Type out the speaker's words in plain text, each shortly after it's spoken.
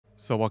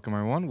So welcome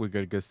everyone, we're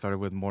going to get started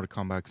with Mortal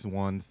Kombat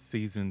 1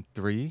 Season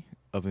 3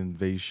 of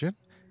Invasion.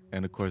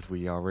 And of course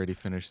we already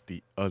finished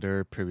the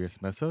other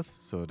previous mesas.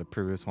 So the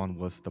previous one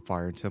was the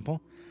Fire Temple.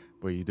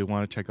 But you do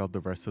want to check out the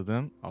rest of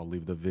them. I'll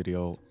leave the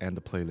video and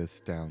the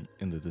playlist down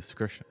in the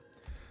description.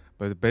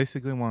 But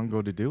basically what I'm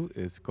going to do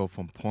is go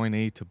from point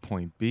A to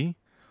point B,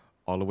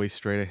 all the way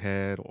straight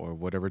ahead or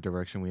whatever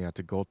direction we have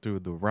to go through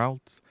the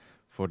routes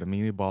for the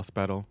mini boss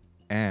battle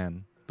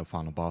and the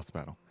final boss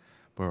battle.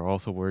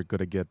 But we're going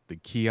to get the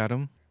key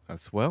item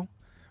as well.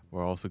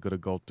 We're also going to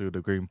go through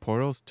the green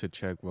portals to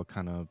check what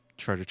kind of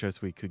treasure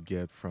chests we could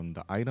get from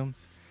the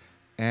items.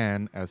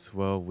 And as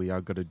well, we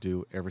are going to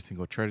do every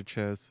single treasure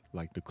chest,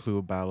 like the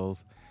clue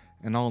battles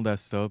and all that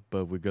stuff.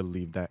 But we're going to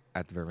leave that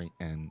at the very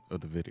end of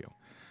the video.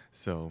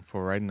 So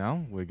for right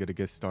now, we're going to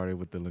get started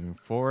with the Living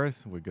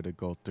Forest. We're going to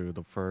go through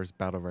the first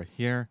battle right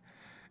here.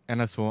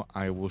 And as well,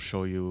 I will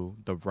show you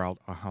the route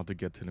on how to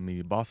get to the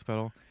mini boss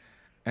battle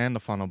and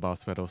the final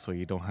boss battle, so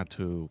you don't have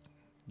to,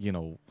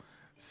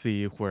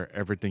 see where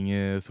everything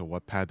is or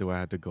what path do I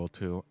have to go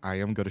to. I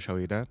am going to show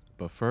you that,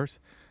 but first,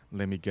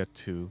 let me get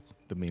to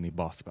the mini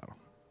boss battle.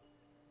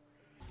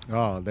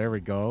 Oh, there we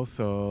go.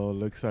 So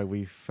looks like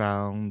we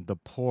found the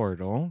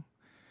portal.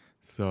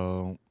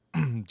 So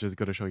just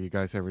going to show you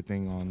guys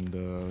everything on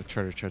the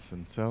treasure chests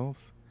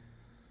themselves.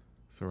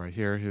 So right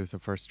here's the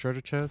first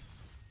treasure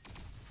chest.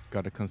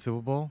 Got a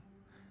consumable,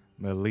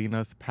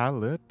 Melina's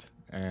palette,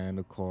 and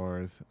of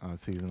course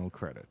seasonal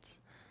credits.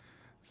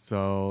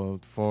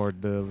 So for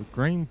the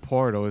green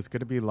portal, it's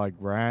gonna be like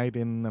right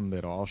in the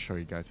middle. I'll show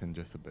you guys in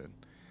just a bit.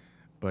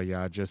 But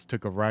yeah, I just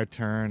took a right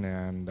turn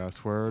and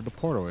that's where the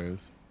portal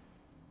is.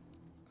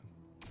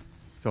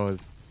 So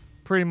it's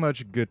pretty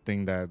much a good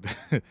thing that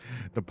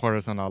the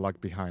portal's not like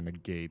behind a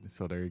gate.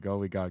 So there you go,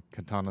 we got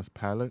Katana's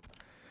palette.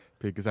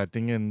 Because I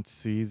think in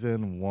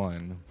season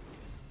 1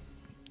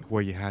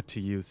 where you had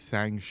to use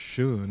Sang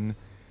Shun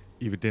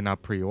if you did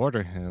not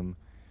pre-order him,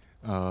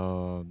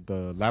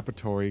 the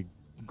laboratory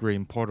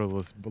green portal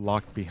was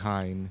locked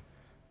behind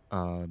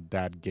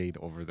that gate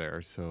over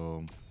there.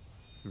 So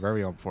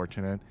very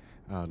unfortunate.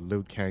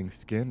 Liu Kang's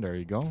skin, there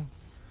you go.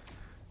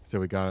 So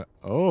we got,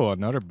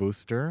 another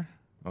booster.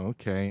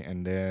 Okay,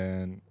 and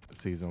then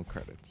seasonal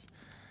credits.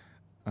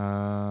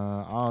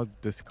 I'll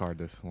discard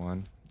this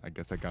one. I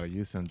guess I gotta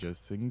use them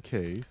just in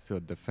case. So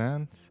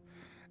defense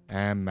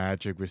and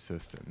magic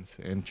resistance.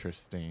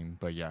 Interesting,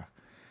 but yeah.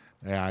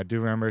 Yeah, I do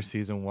remember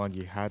season 1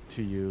 you had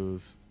to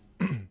use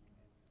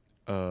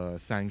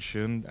Sang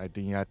Shun. I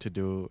think you had to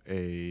do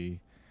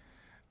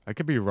I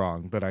could be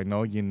wrong, but I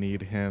know you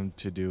need him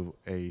to do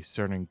a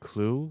certain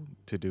clue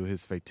to do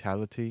his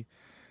fatality.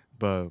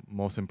 But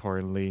most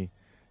importantly,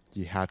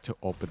 you had to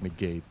open the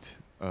gate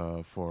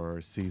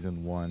for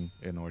season 1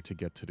 in order to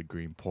get to the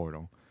green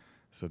portal.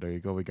 So there you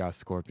go, we got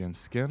Scorpion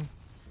Skin,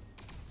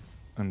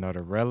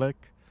 another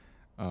relic,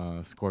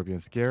 Scorpion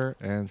Scare,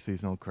 and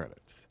seasonal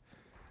credits.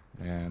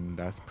 And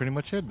that's pretty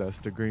much it. That's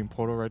the green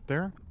portal right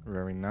there.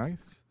 Very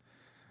nice.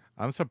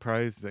 I'm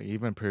surprised that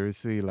even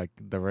previously, like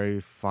the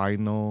very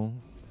final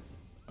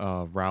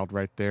route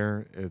right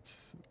there,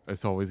 it's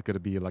always going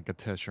to be like a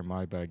test your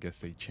mind, but I guess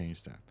they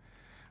changed that.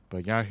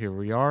 But yeah, here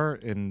we are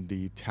in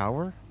the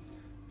tower.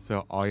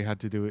 So all you had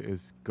to do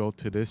is go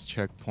to this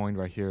checkpoint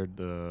right here,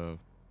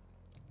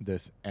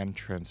 this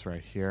entrance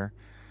right here.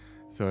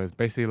 So it's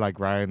basically like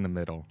right in the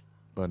middle,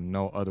 but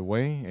no other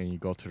way. And you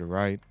go to the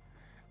right,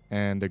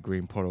 and the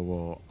green portal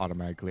will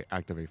automatically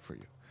activate for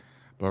you.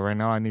 But right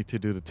now I need to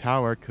do the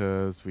tower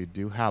because we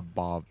do have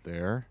Bob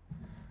there.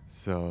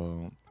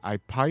 So I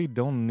probably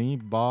don't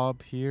need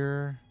Bob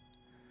here.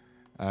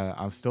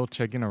 I'm still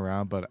checking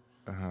around, but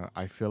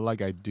I feel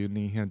like I do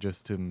need him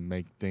just to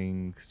make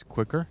things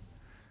quicker.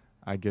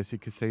 I guess you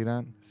could say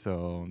that.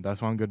 So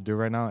that's what I'm going to do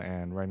right now.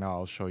 And right now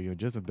I'll show you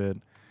just a bit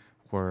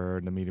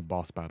where the mini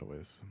boss battle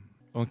is.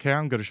 Okay,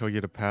 I'm going to show you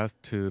the path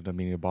to the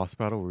mini boss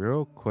battle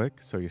real quick.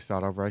 So you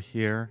start off right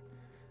here,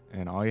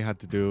 and all you have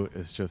to do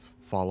is just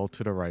follow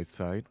to the right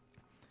side.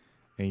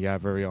 And yeah,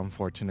 very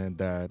unfortunate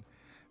that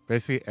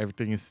basically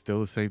everything is still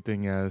the same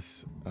thing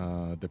as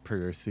the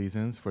previous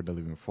seasons for the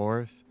Living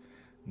Forest.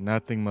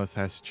 Nothing much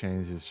has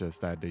changed, it's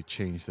just that they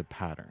changed the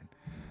pattern.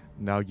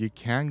 Now you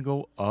can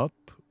go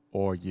up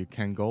or you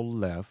can go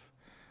left.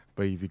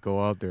 But if you go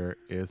up, there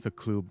is a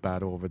clue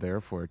battle over there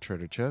for a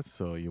treasure chest.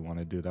 So you want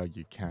to do that,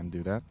 you can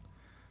do that.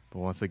 But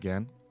once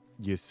again,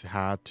 you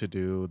have to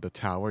do the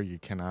tower. You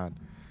cannot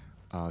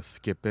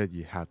skip it.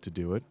 You have to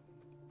do it.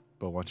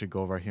 But once you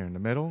go right here in the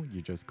middle,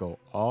 you just go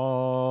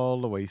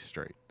all the way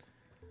straight.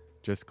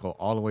 Just go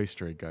all the way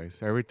straight,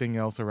 guys. Everything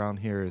else around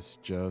here is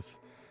just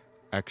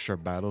extra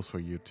battles for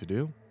you to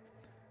do.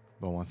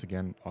 But once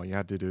again, all you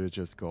have to do is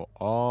just go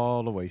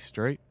all the way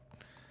straight.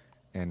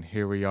 And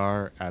here we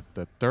are at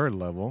the 3rd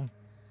level.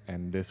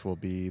 And this will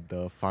be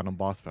the final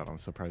boss battle. I'm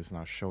surprised it's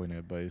not showing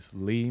it, but it's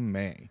Li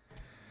Mei.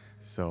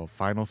 So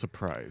final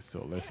surprise.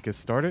 So let's get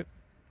started.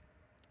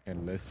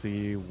 And let's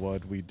see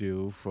what we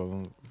do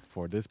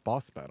for this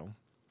boss battle.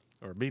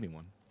 Or meeting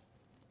one.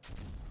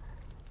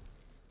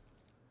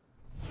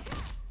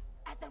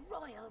 As a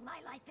royal, my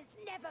life is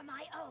never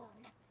my own.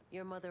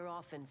 Your mother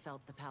often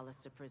felt the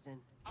palace a prison.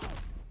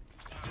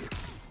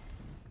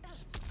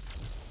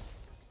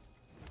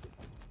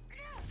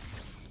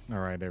 All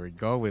right, there we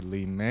go with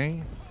Li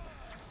Mei.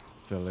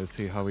 So let's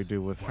see how we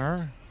do with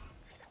her.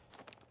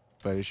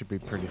 But it should be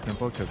pretty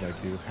simple because I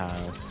do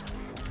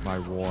have my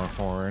war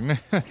horn.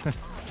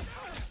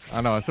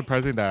 I know, it's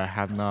surprising that I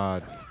have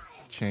not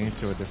changed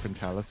to a different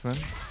talisman.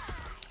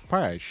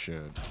 Probably I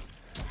should.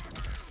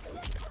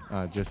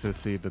 Just to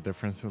see the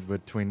difference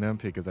between them,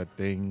 because I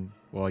think,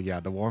 well, yeah,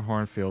 the war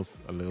horn feels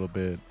a little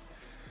bit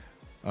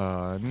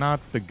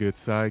not the good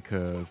side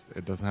because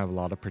it doesn't have a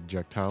lot of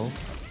projectiles.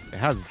 It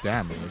has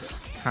damage,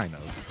 kind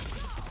of.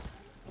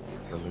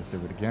 So let's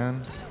do it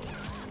again.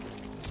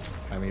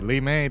 I mean, Li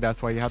Mei,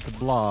 that's why you have to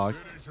block.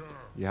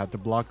 You have to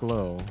block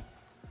low.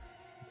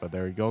 But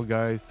there we go,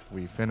 guys.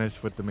 We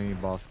finished with the mini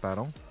boss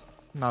battle.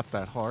 Not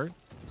that hard.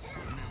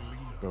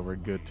 But we're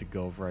good to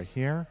go right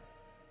here.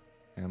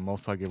 And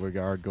most likely we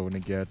are going to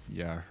get,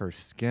 yeah, her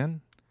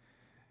skin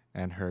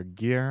and her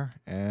gear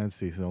and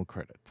seasonal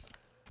credits.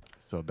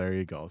 So there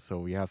you go. So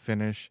we have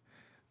finished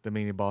the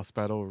mini boss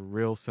battle.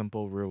 Real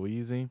simple, real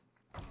easy.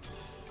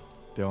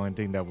 The only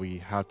thing that we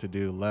have to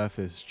do left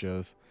is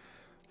just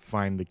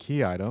find the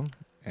key item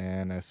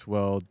and as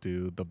well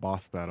do the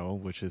boss battle,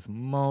 which is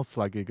most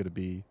likely going to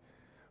be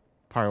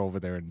probably over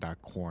there in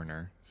that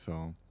corner.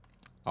 So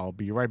I'll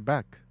be right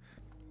back.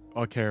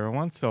 Okay,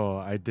 everyone, so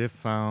I did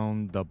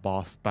found the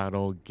boss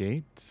battle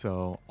gate.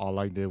 So all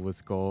I did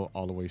was go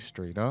all the way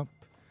straight up.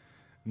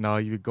 Now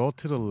you go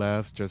to the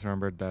left, just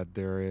remember that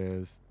there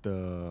is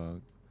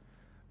the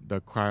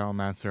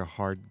Cryomancer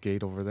hard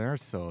gate over there,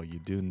 so you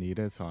do need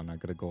it. So I'm not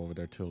gonna go over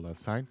there to the left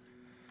side,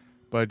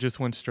 but I just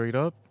went straight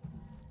up,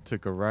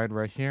 took a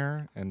right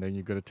here, and then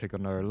you're gonna take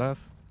another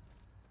left,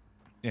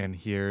 and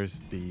here's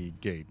the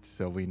gate.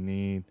 So we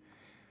need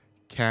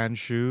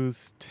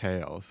Kanshu's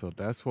tail, so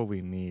that's what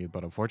we need.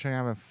 But unfortunately I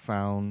haven't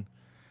found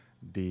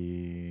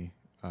the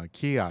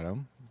key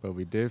item, but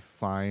we did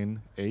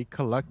find a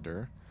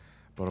collector.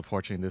 But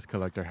unfortunately this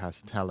collector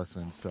has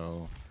talisman,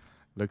 so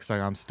looks like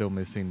I'm still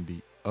missing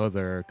the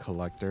other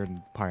collector,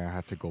 and probably I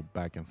have to go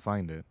back and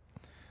find it.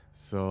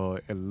 So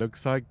it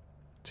looks like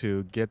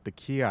to get the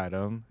key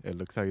item, it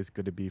looks like it's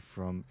going to be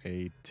from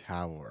a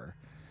tower.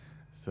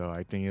 So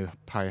I think it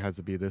probably has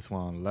to be this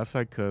one on the left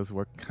side because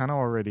we're kind of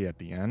already at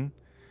the end.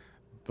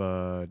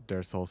 But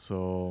there's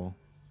also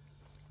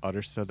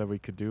other stuff that we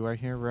could do right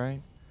here,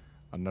 right?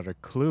 Another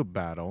clue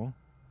battle.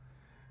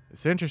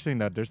 It's interesting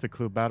that there's the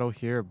clue battle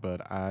here,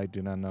 but I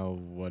do not know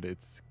what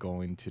it's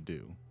going to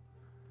do.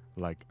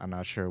 Like, I'm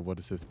not sure what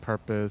is its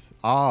purpose.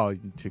 Oh,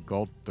 to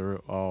go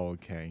through. Oh,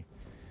 okay.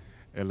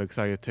 It looks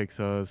like it takes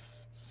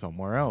us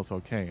somewhere else.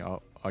 Okay,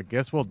 I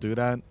guess we'll do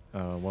that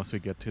once we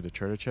get to the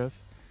treasure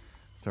chest.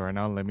 So right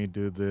now, let me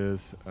do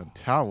this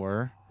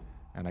tower.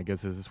 And I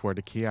guess this is where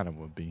the key item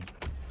would be.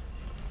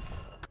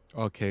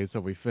 Okay, so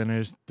we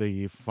finished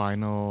the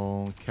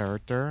final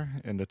character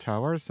in the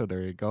tower. So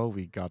there you go.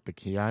 We got the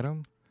key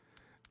item.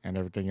 And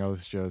everything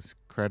else just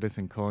credits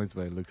and coins.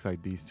 But it looks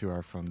like these two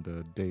are from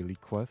the daily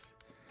quest.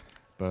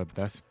 But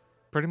that's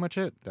pretty much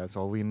it. That's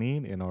all we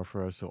need in order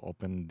for us to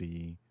open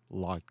the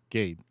locked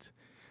gate.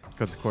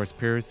 Because, of course,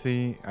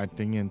 previously, I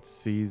think in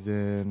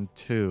Season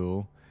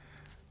 2,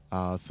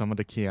 some of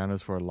the key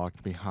items were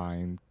locked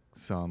behind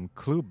some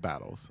clue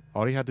battles.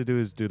 All you had to do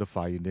is do the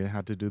fight. You didn't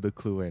have to do the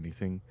clue or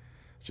anything.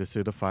 Just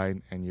do the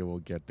fight and you will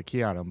get the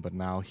key item. But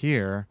now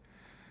here,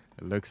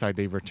 it looks like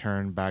they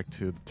returned back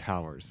to the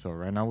towers. So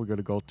right now we're going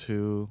to go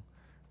to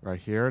right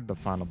here, the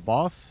final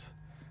boss.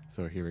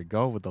 So here we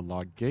go with the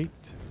locked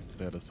gate.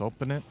 Let us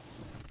open it.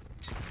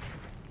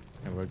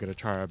 And we're going to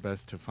try our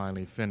best to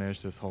finally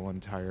finish this whole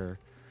entire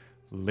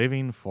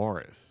living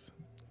forest.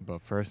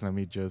 But first, let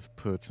me just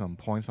put some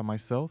points on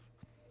myself.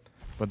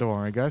 But don't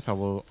worry, guys. I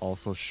will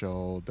also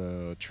show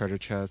the treasure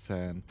chests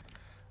and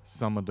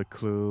some of the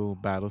clue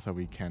battles that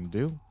we can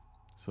do,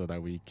 so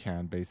that we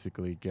can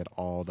basically get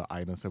all the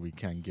items that we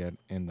can get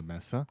in the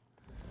mesa.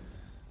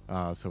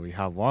 So we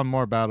have one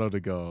more battle to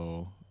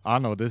go. Oh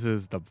no, this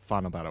is the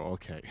final battle.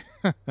 Okay.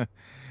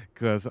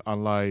 Because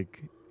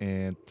unlike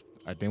in,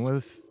 I think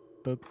was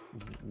the,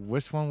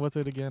 which one was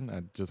it again?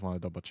 I just want to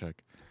double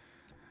check.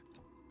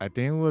 I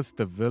think it was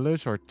the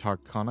village or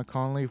Tarkana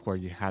Conley where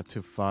you had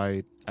to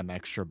fight an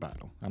extra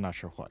battle. I'm not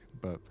sure why,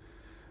 but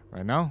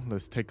right now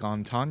let's take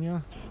on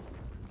Tanya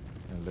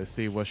and let's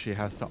see what she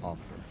has to offer.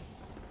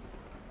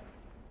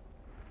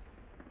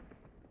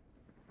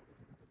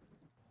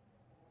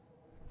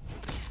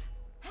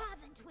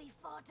 Haven't we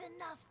fought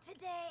enough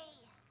today?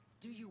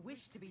 Do you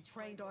wish to be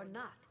trained or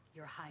not,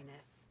 Your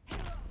Highness?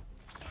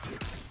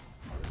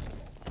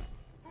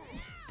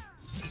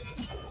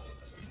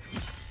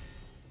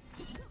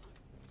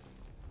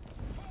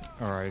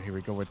 Alright, here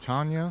we go with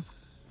Tanya.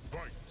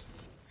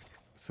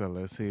 So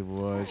let's see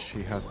what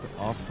she has to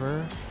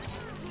offer.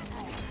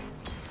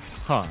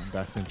 Huh,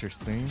 that's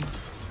interesting.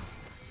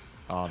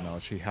 Oh no,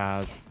 she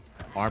has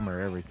armor,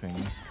 everything,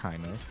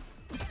 kind of.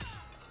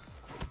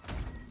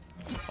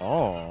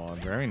 Oh,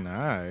 very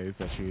nice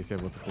that she is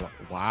able to block.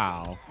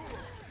 Wow.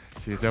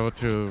 She's able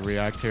to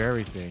react to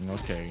everything.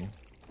 Okay.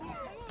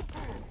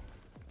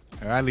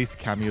 Or at least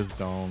cameos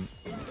don't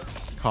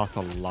cause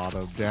a lot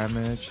of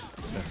damage.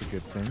 That's a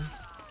good thing.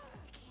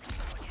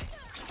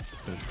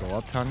 Let's go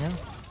up, Tanya.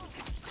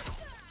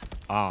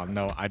 Oh,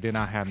 no. I did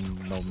not have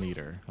no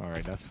meter.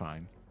 Alright, that's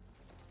fine.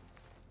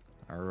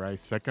 Alright,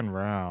 second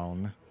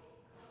round.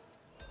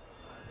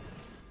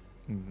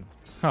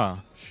 Huh.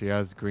 She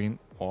has green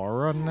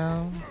aura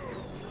now?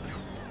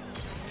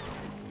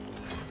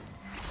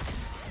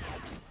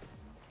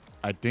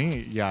 I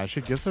think, yeah, she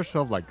gives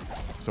herself like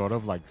sort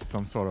of like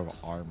some sort of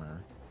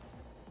armor.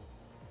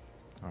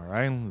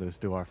 Alright, let's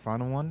do our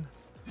final one.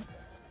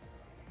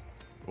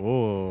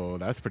 Oh,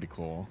 that's pretty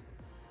cool.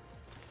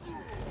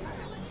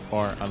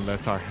 Or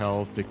unless our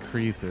health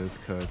decreases,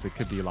 because it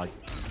could be like,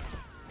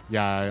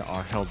 yeah,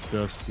 our health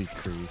does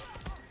decrease.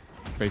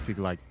 It's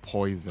basically like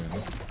poison.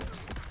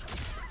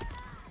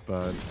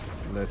 But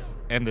let's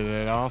end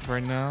it off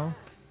right now.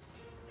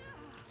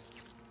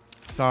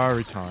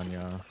 Sorry,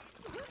 Tanya.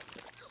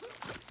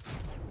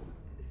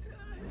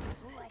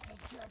 Was it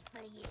good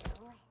for you?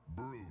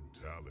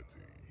 Brutality.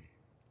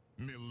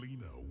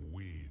 Melina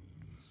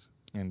wins.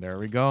 And there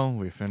we go.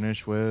 We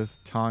finished with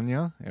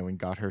Tanya, and we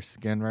got her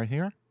skin right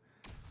here.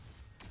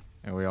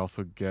 And we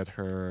also get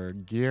her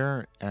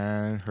gear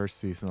and her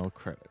seasonal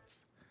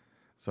credits.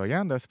 So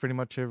yeah, that's pretty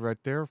much it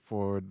right there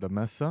for the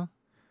Mesa,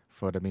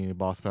 for the mini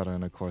boss battle,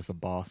 and of course the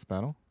boss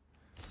battle.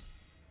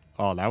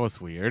 Oh, that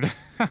was weird.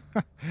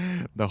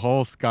 The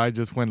whole sky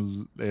just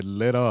went, it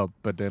lit up,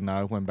 but then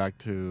I went back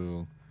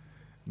to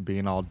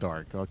being all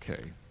dark.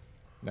 Okay,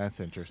 that's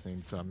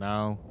interesting. So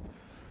now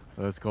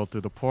let's go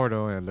through the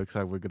portal, and it looks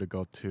like we're gonna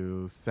go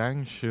to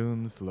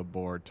Sang-Shun's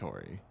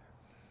laboratory.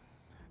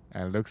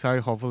 And it looks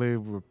like hopefully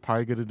we're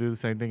probably gonna do the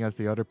same thing as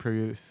the other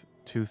previous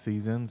 2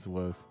 seasons,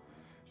 was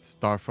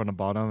start from the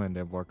bottom and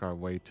then work our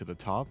way to the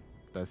top.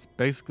 That's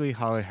basically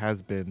how it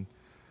has been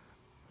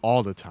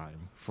all the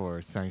time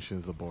for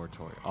Sang-Shun's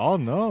laboratory. Oh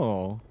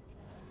no!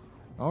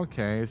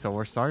 Okay, so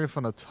we're starting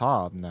from the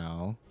top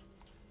now.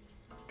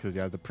 Because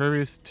yeah, the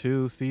previous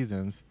 2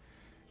 seasons,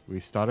 we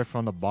started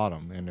from the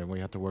bottom and then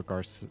we have to work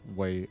our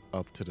way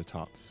up to the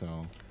top.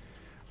 So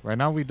right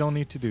now we don't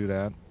need to do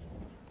that,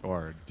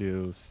 or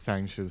do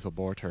Sang-Shun's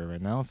laboratory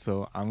right now.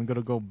 So I'm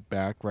gonna go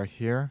back right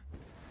here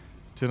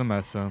to the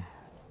Mesa,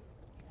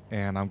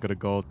 and I'm gonna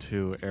go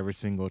to every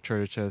single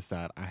treasure chest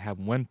that I have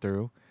went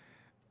through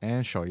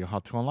and show you how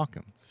to unlock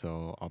them.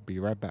 So I'll be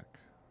right back.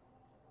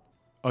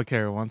 Okay,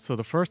 everyone, so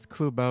the first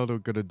clue battle we're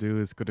gonna do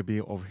is gonna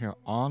be over here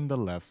on the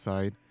left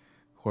side,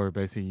 where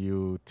basically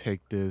you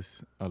take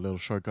this a little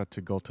shortcut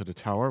to go to the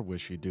tower,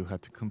 which you do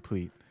have to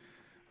complete.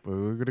 But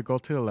we're gonna go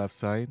to the left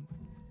side,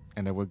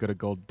 and then we're gonna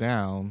go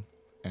down,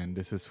 and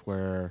this is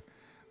where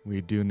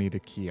we do need a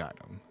key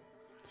item.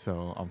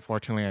 So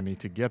unfortunately I need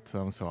to get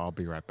some, so I'll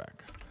be right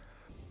back.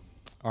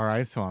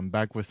 Alright, so I'm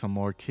back with some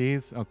more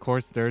keys. Of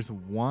course, there's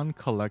one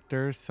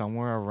collector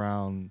somewhere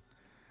around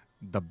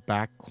the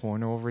back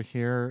corner over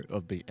here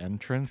of the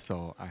entrance,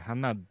 so I have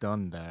not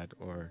done that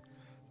or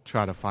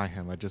try to find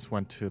him. I just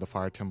went to the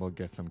fire temple to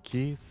get some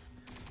keys.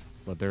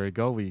 But there we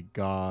go, we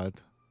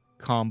got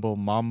Combo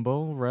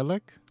Mambo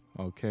relic.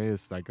 Okay,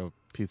 it's like a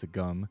piece of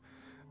gum.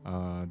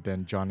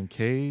 Then Johnny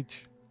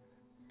Cage,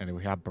 and then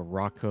we have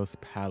Baraka's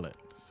palette.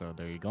 So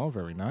there you go,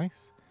 very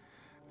nice.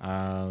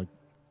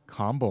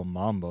 Combo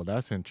Mambo,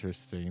 that's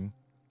interesting.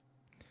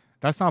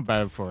 That's not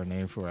bad for a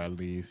name for at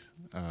least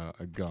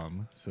a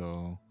gum.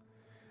 So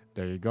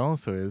there you go.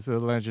 So it's a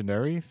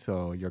legendary.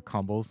 So your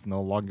combos no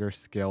longer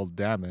scale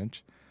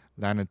damage.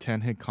 Land a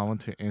 10-hit combo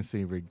to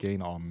instantly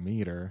regain all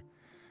meter.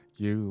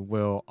 You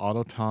will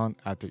auto taunt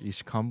after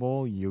each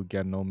combo. You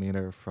get no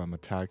meter from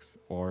attacks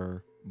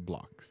or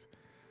blocks.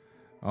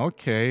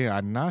 Okay,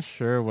 I'm not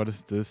sure what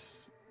is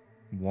this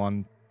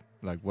one,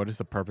 like what is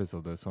the purpose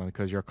of this one,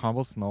 because your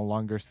combos no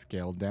longer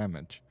scale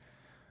damage.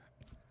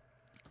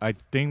 I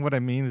think what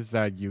it means is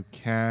that you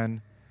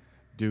can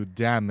do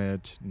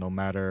damage no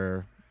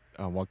matter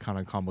what kind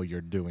of combo you're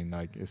doing.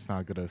 Like it's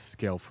not gonna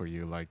scale for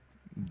you, like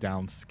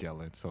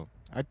downscale it. So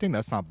I think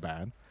that's not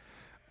bad.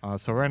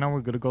 So right now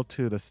we're gonna go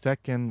to the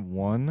second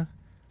one,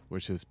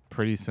 which is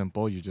pretty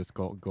simple. You just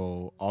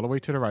go all the way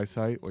to the right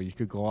side, or you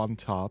could go on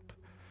top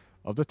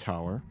of the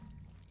tower,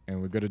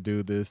 and we're gonna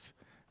do this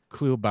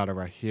clue battle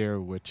right here,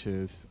 which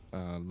is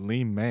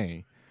Lee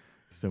May.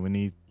 So we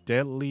need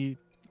Deadly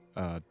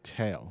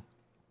Tail.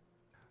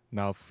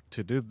 Now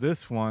to do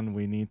this one,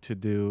 we need to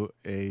do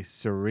a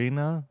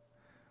Serena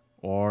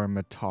or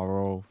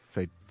Metaro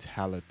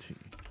Fatality,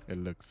 it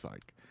looks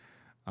like.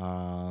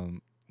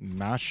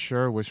 Not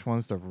sure which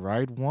one's the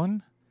right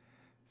one.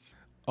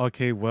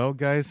 Okay, well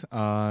guys,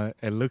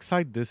 it looks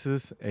like this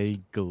is a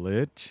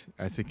glitch.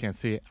 As you can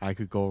see, I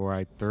could go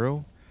right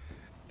through,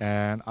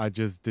 and I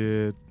just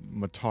did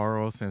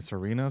Mataros and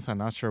Serenas. I'm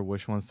not sure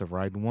which one's the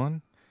right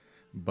one,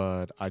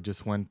 but I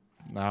just went,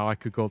 now I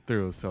could go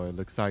through. So it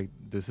looks like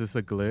this is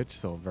a glitch,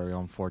 so very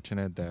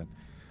unfortunate that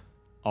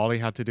all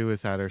you have to do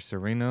is either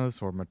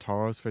Serena's or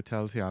Mataros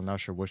Fatality. I'm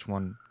not sure which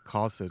one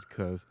caused it,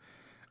 because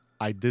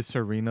I did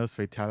Serena's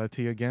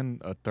fatality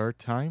again a third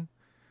time,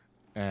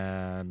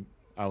 and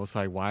I was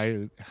like,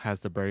 why has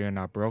the barrier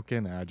not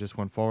broken? And I just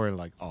went forward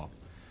like, oh.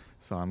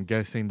 So I'm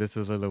guessing this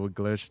is a little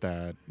glitch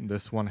that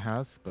this one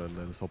has, but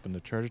let's open the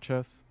treasure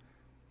chest.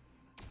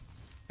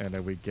 And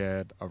then we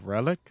get a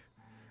relic,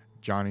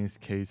 Johnny's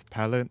Case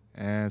palette,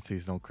 and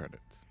seasonal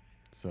credits.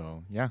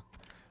 So yeah,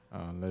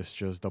 let's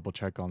just double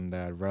check on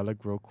that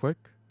relic real quick.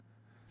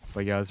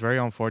 But yeah, it's very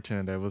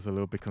unfortunate. It was a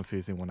little bit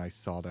confusing when I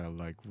saw that.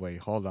 Like, wait,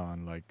 hold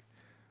on. Like,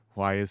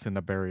 why isn't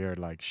the barrier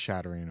like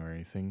shattering or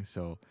anything?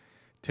 So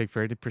take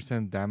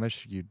 30%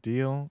 damage you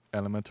deal.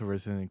 Elemental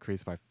resistance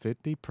increased by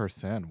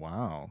 50%.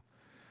 Wow.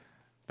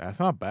 That's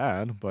not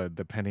bad, but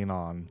depending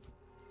on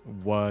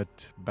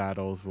what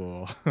battles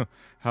will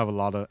have a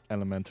lot of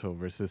elemental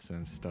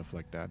resistance, stuff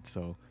like that.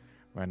 So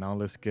right now,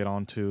 let's get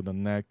on to the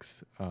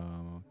next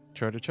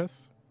treasure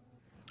chest.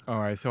 All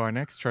right, so our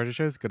next treasure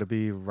chest is going to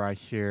be right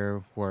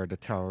here where the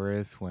tower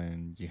is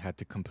when you had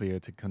to complete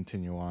it to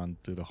continue on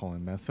through the whole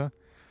mesa.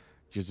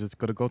 You're just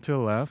going to go to the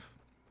left,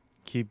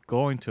 keep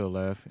going to the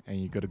left, and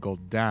you're going to go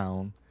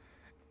down,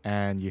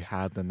 and you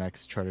have the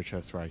next treasure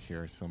chest right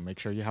here. So make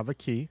sure you have a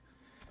key.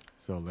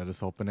 So let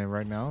us open it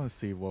right now and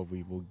see what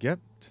we will get.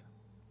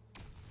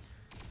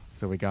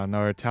 So we got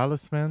another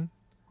talisman,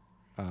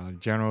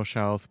 General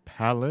Shell's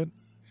palette,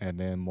 and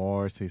then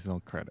more seasonal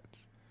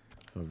credits.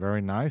 So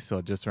very nice.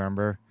 So just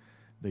remember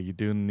that you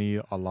do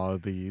need a lot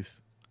of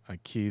these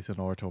keys in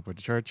order to open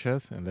the treasure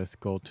chest. And let's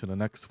go to the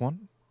next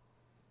one.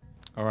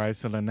 All right,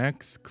 so the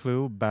next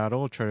clue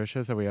battle treasure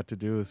chest that we have to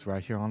do is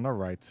right here on the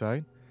right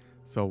side.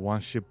 So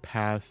once you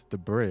pass the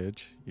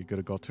bridge, you're going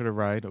to go to the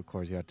right. Of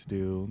course, you have to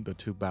do the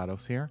 2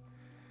 battles here.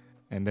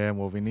 And then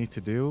what we need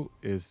to do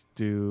is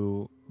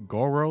do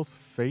Goro's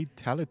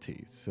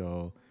fatality.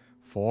 So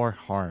 4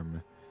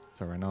 harm.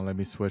 So right now, let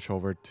me switch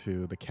over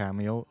to the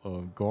cameo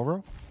of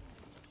Goro.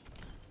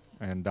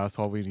 And that's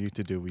all we need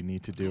to do. We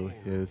need to do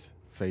his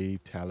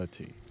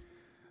fatality.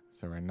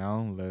 So right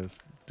now,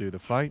 let's do the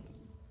fight.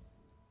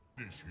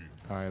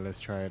 All right, let's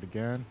try it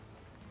again.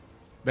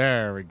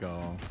 There we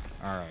go.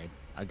 All right.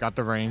 I got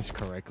the range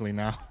correctly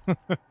now.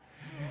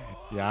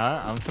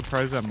 Yeah, I'm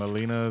surprised that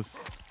Melina's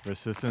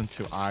resistance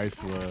to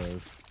ice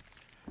was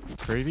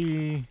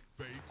pretty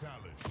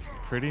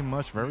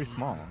much very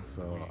small.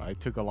 So I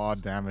took a lot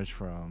of damage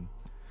from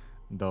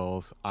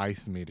those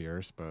ice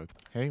meteors, but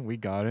hey, we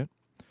got it.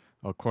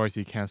 Of course,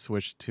 you can't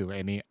switch to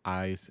any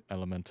ice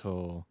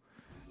elemental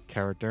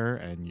character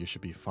and you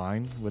should be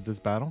fine with this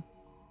battle.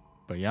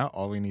 But yeah,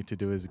 all we need to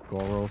do is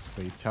Goro's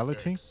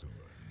fatality. Excellent.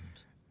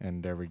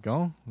 And there we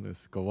go.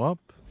 Let's go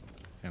up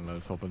and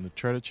let's open the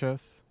treasure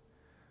chest.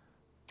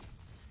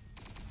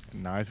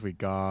 Nice, we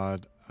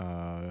got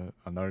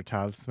another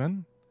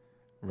talisman,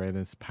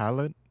 Raiden's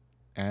palette,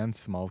 and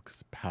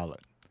Smoke's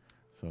palette.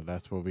 So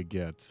that's what we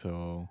get.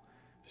 So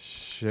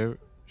Shiver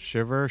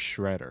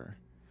Shredder.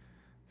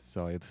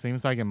 So it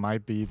seems like it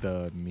might be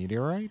the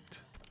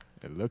meteorite.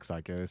 It looks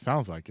like it. It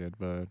sounds like it,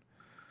 but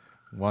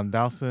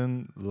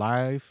 1,000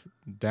 life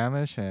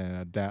damage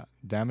and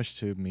damage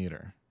to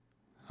meter.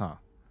 Huh.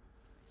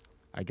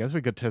 I guess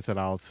we could test it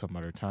out some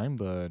other time,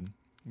 but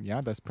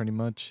yeah, that's pretty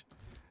much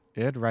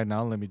it right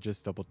now. Let me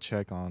just double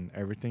check on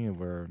everything if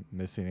we're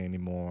missing any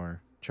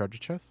more treasure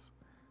chests.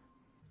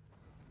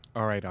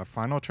 All right, our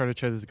final treasure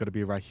chest is going to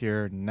be right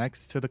here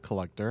next to the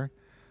collector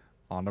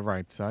on the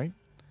right side.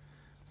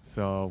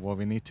 So what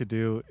we need to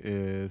do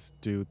is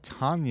do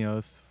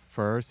Tanya's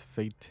first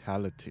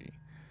fatality.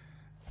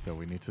 So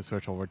we need to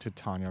switch over to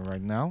Tanya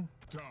right now.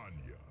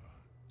 Tanya.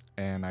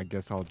 And I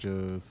guess I'll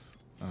just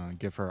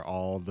give her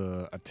all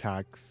the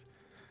attacks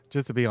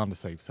just to be on the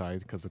safe side.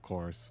 Because, of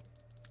course,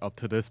 up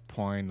to this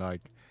point, like,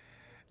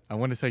 I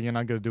want to say you're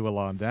not going to do a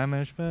lot of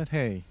damage. But,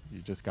 hey,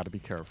 you just got to be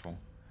careful.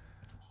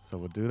 So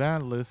we'll do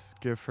that. Let's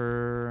give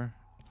her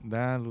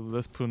that.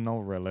 Let's put no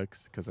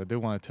relics. Because I do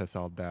want to test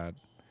out that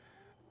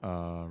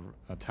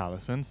a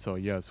talisman. So,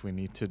 yes, we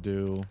need to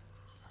do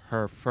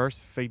her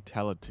first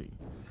fatality.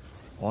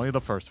 Only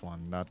the first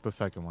one, not the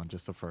second one,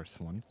 just the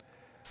first one.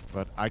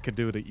 But I could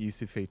do the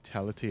easy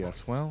fatality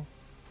as well.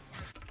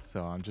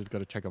 So I'm just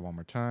going to check it one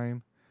more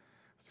time.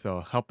 So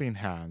helping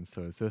hand.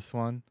 So it's this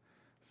one.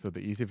 So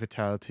the easy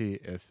fatality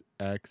is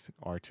X,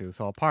 R2.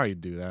 So I'll probably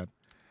do that.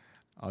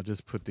 I'll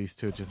just put these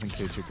two just in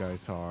case you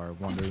guys are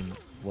wondering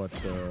what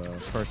the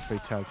first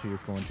fatality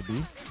is going to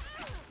be.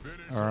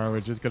 All right,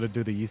 we're just going to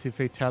do the easy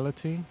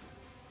fatality.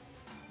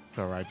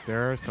 So right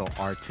there. So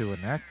R2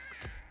 and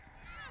X.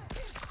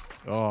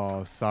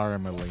 Oh, sorry,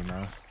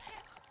 Melina.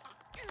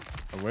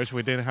 I wish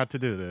we didn't have to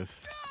do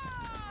this.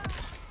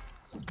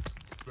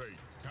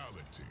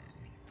 Fatality.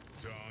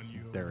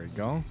 Tanya. There we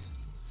go.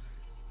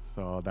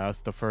 So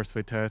that's the first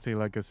fatality.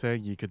 Like I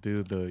said, you could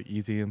do the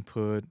easy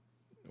input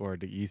or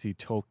the easy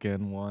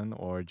token one,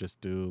 or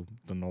just do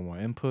the normal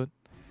input.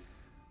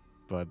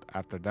 But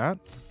after that,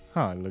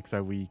 it looks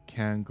like we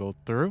can go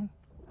through.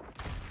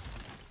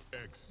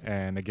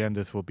 And again,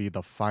 this will be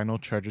the final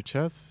treasure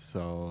chest,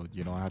 so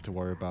you don't have to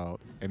worry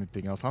about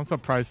anything else. I'm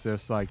surprised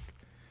there's like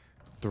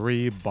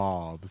 3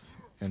 Bobs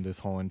in this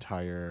whole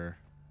entire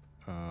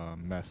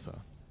Mesa.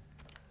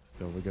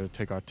 So we're gonna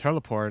take our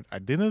teleport. I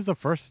did this the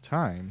first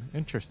time.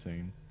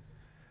 Interesting.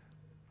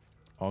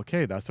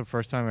 Okay, that's the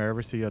first time I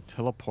ever see a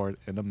teleport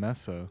in a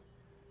Mesa.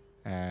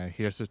 And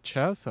here's the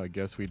chest. So I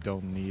guess we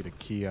don't need a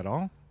key at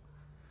all.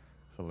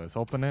 So let's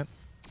open it.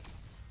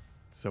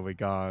 So we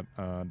got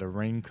the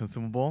ring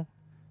consumable.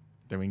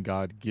 Then we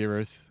got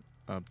Gear's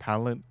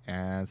palette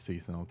and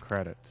seasonal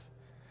credits.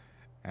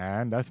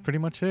 And that's pretty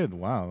much it.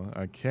 Wow.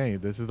 Okay,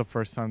 this is the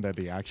first time that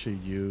they actually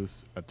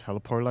use a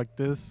teleport like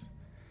this.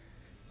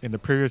 In the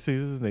previous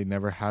seasons, they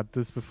never had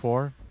this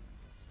before.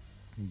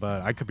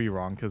 But I could be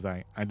wrong because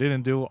I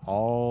didn't do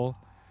all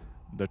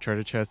the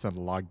treasure chests and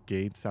locked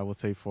gates, I would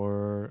say,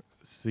 for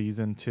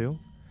season 2.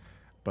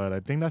 But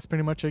I think that's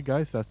pretty much it,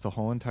 guys. That's the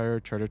whole entire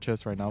treasure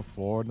chest right now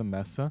for the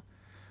Mesa.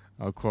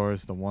 Of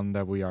course, the one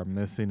that we are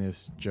missing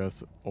is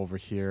just over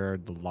here,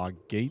 the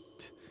locked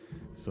gate.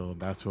 So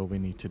that's what we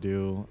need to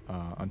do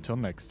until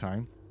next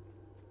time.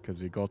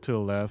 Because we go to the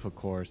left, of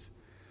course,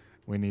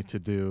 we need to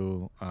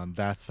do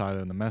that side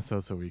of the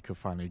Mesa so we could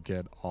finally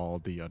get all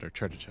the other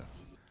treasure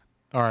chests.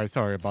 Alright,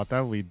 sorry about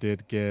that. We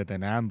did get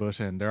an ambush,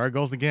 and there it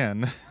goes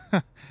again.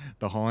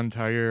 The whole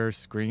entire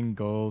screen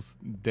goes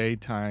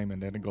daytime,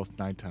 and then it goes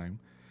nighttime.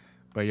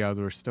 But yeah,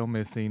 we're still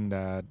missing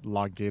that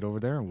lock gate over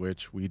there,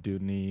 which we do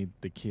need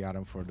the key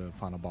item for the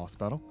final boss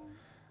battle.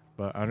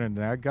 But other than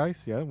that,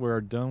 guys, yeah, we're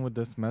done with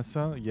this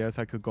Mesa. Yes,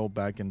 I could go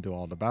back and do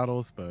all the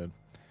battles, but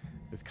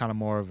it's kind of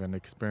more of an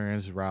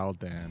experience route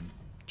than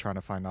trying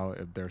to find out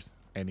if there's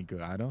any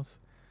good items.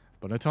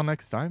 But until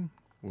next time,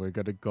 we're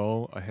going to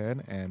go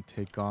ahead and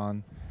take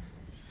on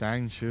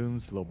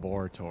Sang-Shun's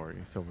laboratory.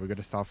 So we're going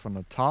to start from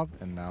the top,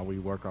 and now we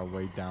work our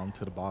way down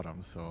to the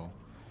bottom. So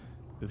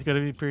this is going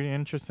to be pretty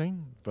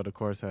interesting. But of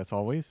course, as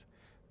always,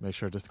 make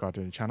sure to subscribe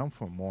to the channel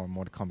for more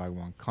Mortal Kombat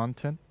 1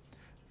 content.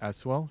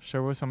 As well,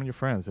 share with some of your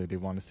friends if they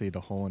want to see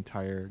the whole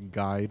entire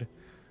guide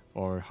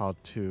or how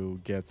to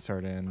get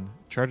certain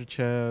treasure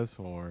chests,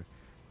 or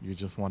you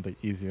just want the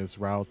easiest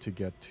route to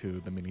get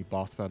to the mini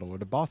boss battle or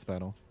the boss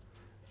battle.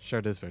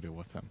 Share this video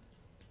with them.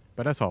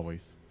 But as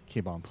always,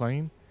 keep on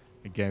playing.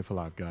 A game for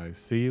life, guys.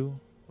 See you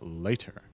later.